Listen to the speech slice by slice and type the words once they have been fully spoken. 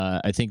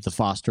I think the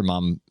foster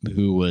mom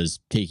who was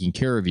taking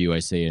care of you, I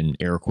say in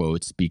air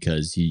quotes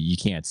because you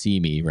can't see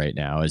me right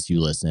now as you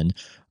listen,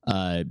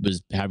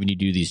 was having you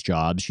do these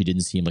jobs. She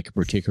didn't seem like a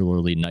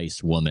particularly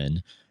nice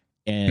woman.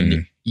 And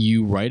Mm,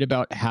 you write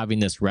about having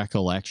this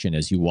recollection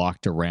as you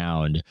walked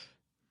around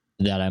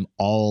that I'm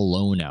all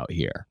alone out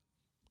here.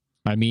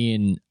 I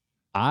mean,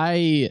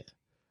 I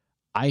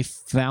I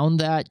found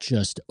that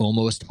just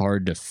almost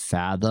hard to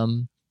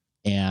fathom.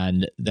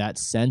 And that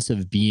sense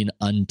of being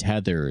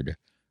untethered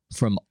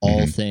from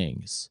all mhm,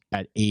 things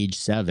at age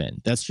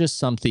 7, that's just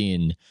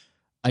something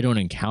I don't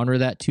encounter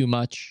that too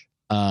much.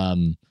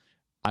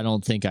 I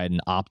don't think I had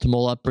an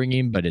optimal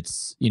upbringing, but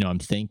it's, I'm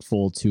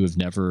thankful to have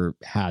never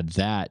had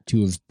that,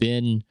 to have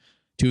been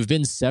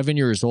 7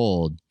 years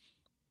old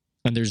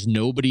and there's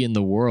nobody in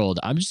the world.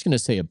 I'm just going to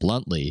say it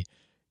bluntly.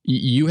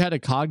 You had a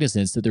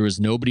cognizance that there was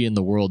nobody in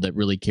the world that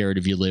really cared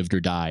if you lived or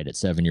died at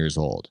 7 years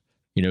old.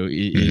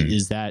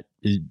 mhm.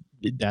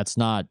 That's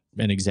not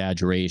an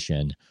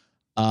exaggeration.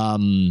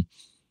 Um,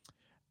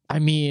 I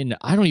mean,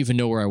 I don't even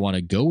know where I want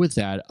to go with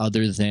that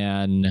other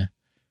than,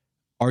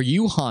 are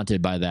you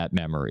haunted by that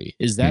memory?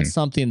 Is that Mm,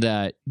 something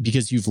that,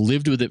 because you've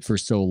lived with it for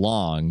so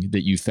long,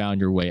 that you found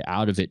your way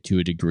out of it to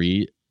a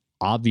degree?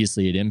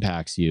 Obviously, it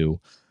impacts you.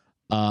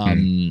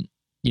 mm. um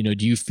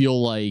do you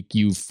feel like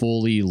you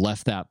fully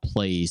left that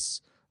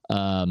place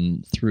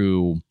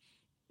through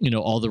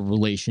all the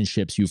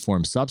relationships you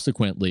formed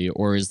subsequently,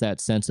 or is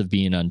that sense of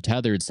being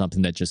untethered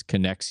something that just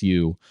connects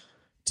you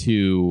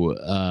to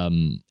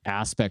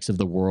aspects of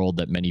the world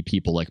that many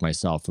people like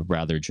myself would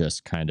rather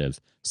just kind of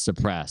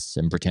suppress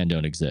and pretend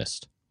don't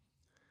exist?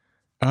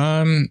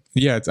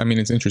 Yeah, I mean,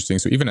 it's interesting.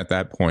 So even at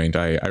that point,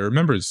 I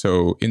remember,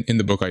 so in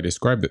the book I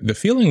described that the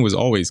feeling was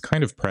always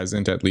kind of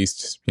present, at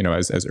least,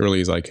 as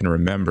early as I can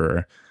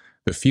remember,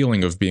 the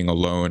feeling of being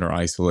alone or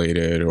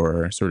isolated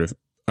or sort of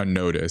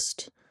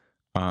unnoticed.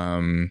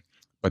 Um,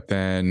 but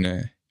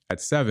then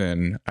at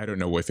 7, I don't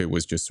know if it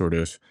was just sort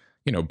of,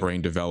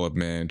 brain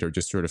development or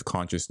just sort of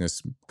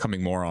consciousness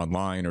coming more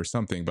online or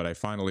something. But I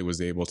finally was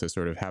able to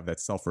sort of have that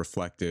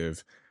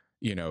self-reflective,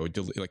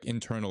 like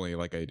internally,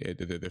 like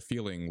the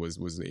feeling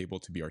was able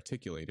to be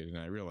articulated. And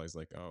I realized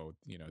like, oh,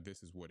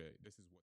 this is what